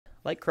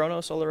Like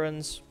Chronos,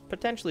 Olorun's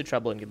potentially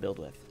troubling to build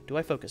with. Do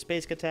I focus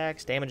basic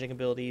attacks, damaging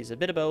abilities, a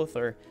bit of both,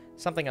 or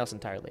something else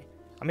entirely?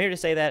 I'm here to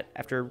say that,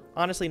 after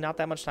honestly not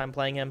that much time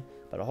playing him,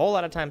 but a whole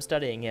lot of time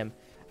studying him,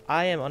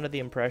 I am under the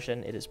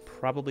impression it is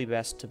probably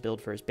best to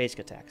build for his basic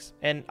attacks,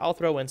 and I'll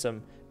throw in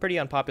some pretty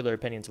unpopular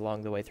opinions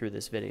along the way through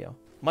this video.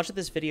 Much of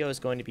this video is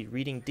going to be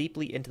reading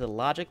deeply into the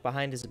logic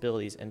behind his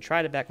abilities and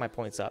try to back my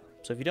points up,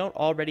 so if you don't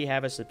already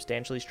have a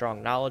substantially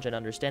strong knowledge and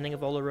understanding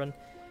of Olorun,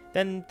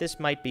 then this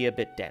might be a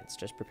bit dense,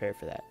 just prepare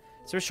for that.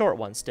 It's a short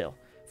one still.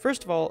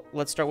 First of all,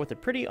 let's start with a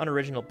pretty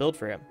unoriginal build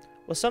for him,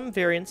 with some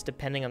variants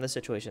depending on the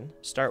situation.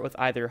 Start with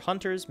either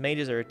Hunter's,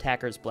 Mage's, or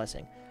Attacker's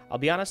Blessing. I'll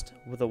be honest,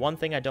 with the one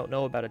thing I don't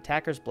know about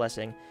Attacker's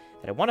Blessing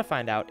that I want to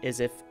find out is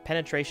if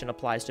penetration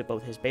applies to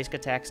both his basic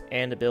attacks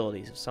and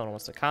abilities. If someone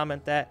wants to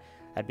comment that,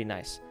 that'd be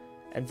nice.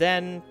 And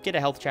then get a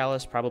Health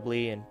Chalice,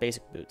 probably, and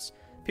basic boots.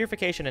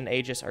 Purification and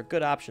Aegis are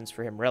good options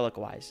for him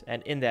relic-wise,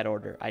 and in that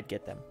order, I'd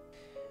get them.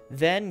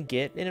 Then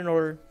get, in an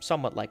order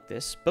somewhat like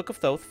this, Book of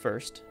Thoth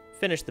first,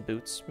 finish the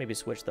boots, maybe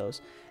switch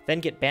those, then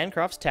get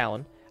Bancroft's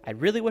Talon. I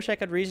really wish I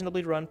could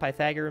reasonably run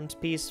Pythagorean's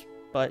Piece,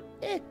 but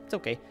it's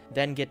okay.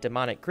 Then get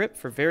Demonic Grip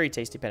for very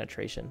tasty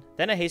penetration,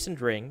 then a Hastened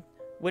Ring,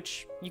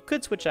 which you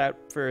could switch out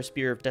for a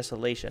Spear of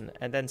Desolation,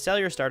 and then sell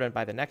your start and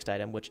buy the next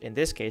item, which in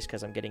this case,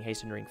 because I'm getting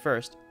Hastened Ring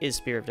first, is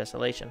Spear of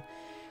Desolation.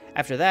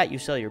 After that, you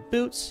sell your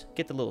boots,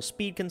 get the little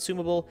speed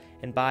consumable,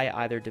 and buy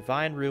either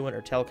Divine Ruin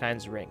or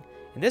Telkine's Ring.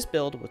 In this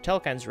build, with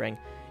Telkine's Ring,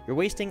 you're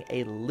wasting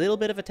a little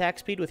bit of attack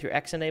speed with your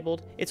X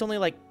enabled. It's only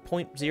like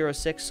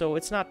 0.06, so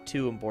it's not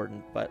too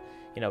important, but,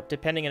 you know,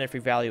 depending on if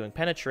you're valuing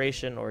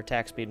penetration or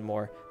attack speed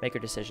more, make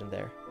your decision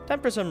there.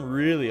 Time for some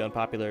really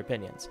unpopular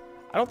opinions.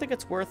 I don't think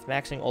it's worth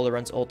maxing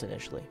Olorun's ult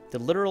initially. The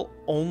literal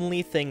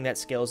only thing that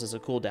scales is a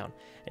cooldown,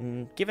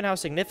 and given how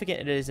significant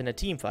it is in a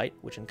team fight,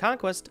 which in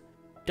Conquest,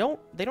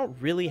 they don't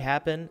really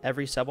happen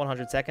every sub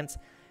 100 seconds,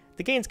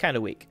 the gain's kinda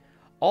weak.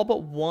 All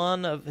but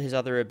one of his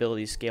other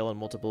abilities scale in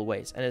multiple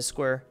ways, and his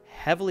square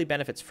heavily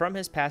benefits from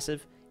his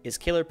passive, his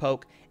killer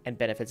poke, and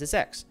benefits his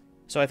X,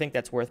 so I think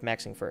that's worth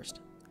maxing first.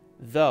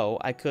 Though,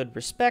 I could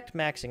respect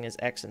maxing his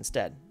X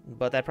instead,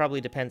 but that probably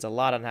depends a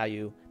lot on how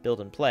you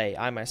build and play.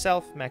 I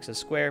myself max his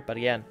square, but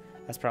again,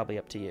 that's probably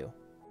up to you.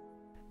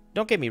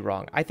 Don't get me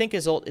wrong, I think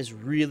his ult is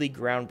really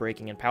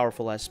groundbreaking and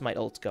powerful as Smite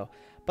ults go,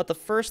 but the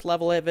first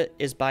level of it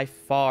is by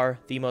far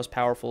the most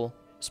powerful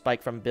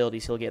spike from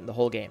abilities he'll get in the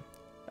whole game.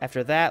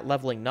 After that,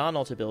 leveling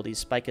non-ult abilities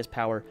spike his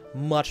power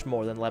much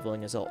more than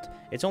leveling his ult.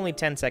 It's only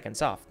 10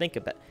 seconds off. Think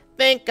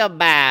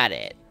about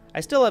it. I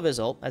still have his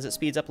ult, as it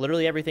speeds up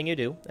literally everything you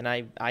do, and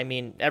I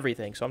mean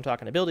everything, so I'm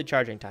talking ability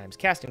charging times,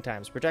 casting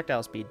times,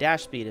 projectile speed,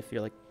 dash speed if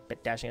you're like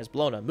dashing as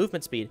Bellona,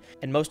 movement speed,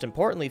 and most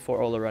importantly for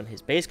Olorun,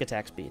 his basic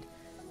attack speed.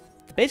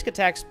 The basic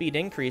attack speed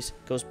increase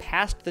goes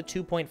past the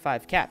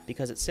 2.5 cap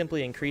because it's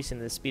simply increasing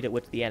the speed at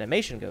which the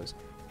animation goes.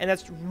 And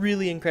that's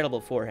really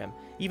incredible for him,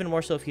 even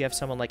more so if you have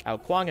someone like Ao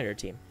Kuang on your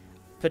team.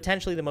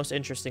 Potentially the most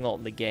interesting ult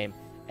in the game,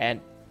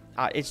 and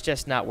it's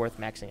just not worth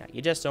maxing out.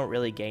 You just don't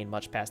really gain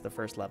much past the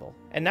first level.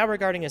 And now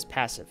regarding his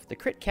passive, the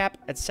crit cap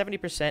at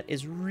 70%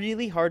 is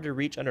really hard to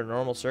reach under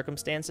normal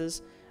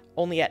circumstances.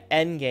 Only at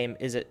endgame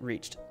is it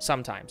reached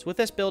sometimes. With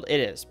this build, it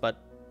is,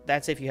 but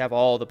that's if you have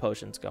all the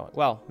potions going.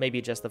 Well,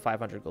 maybe just the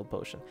 500 gold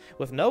potion.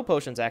 With no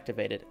potions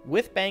activated,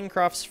 with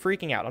Bancroft's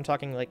freaking out, I'm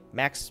talking like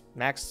max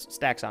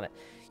stacks on it,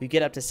 you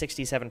get up to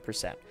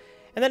 67%.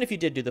 And then if you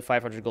did do the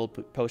 500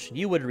 gold potion,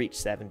 you would reach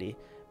 70.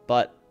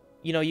 But,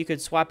 you know, you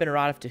could swap in a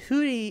Rod to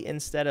Hootie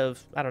instead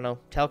of, I don't know,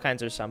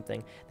 Telkine's or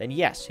something. Then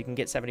yes, you can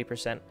get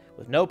 70%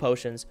 with no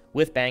potions,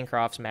 with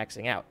Bancroft's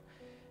maxing out.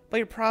 But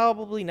you're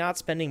probably not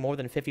spending more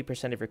than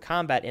 50% of your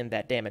combat in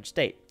that damaged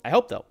state. I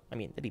hope, though. I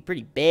mean, that'd be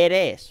pretty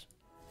badass.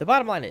 The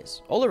bottom line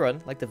is,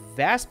 Olorun, like the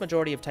vast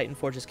majority of Titan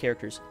Forge's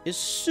characters, is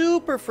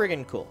super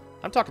friggin' cool.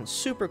 I'm talking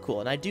super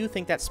cool, and I do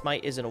think that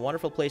Smite is in a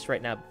wonderful place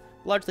right now,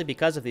 largely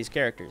because of these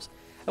characters.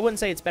 I wouldn't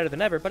say it's better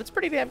than ever, but it's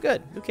pretty damn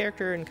good. New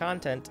character and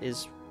content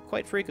is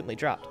quite frequently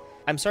dropped.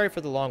 I'm sorry for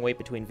the long wait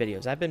between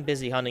videos. I've been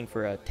busy hunting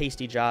for a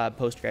tasty job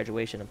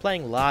post-graduation and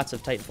playing lots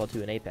of Titanfall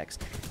 2 and Apex.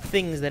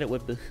 Things that it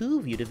would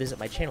behoove you to visit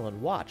my channel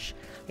and watch.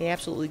 I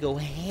absolutely go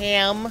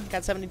ham.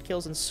 Got 70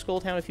 kills in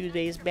Skulltown a few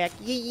days back.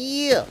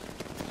 Yeah!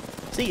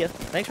 See ya.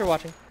 Thanks for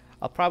watching.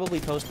 I'll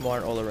probably post more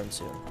on Olorun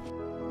soon.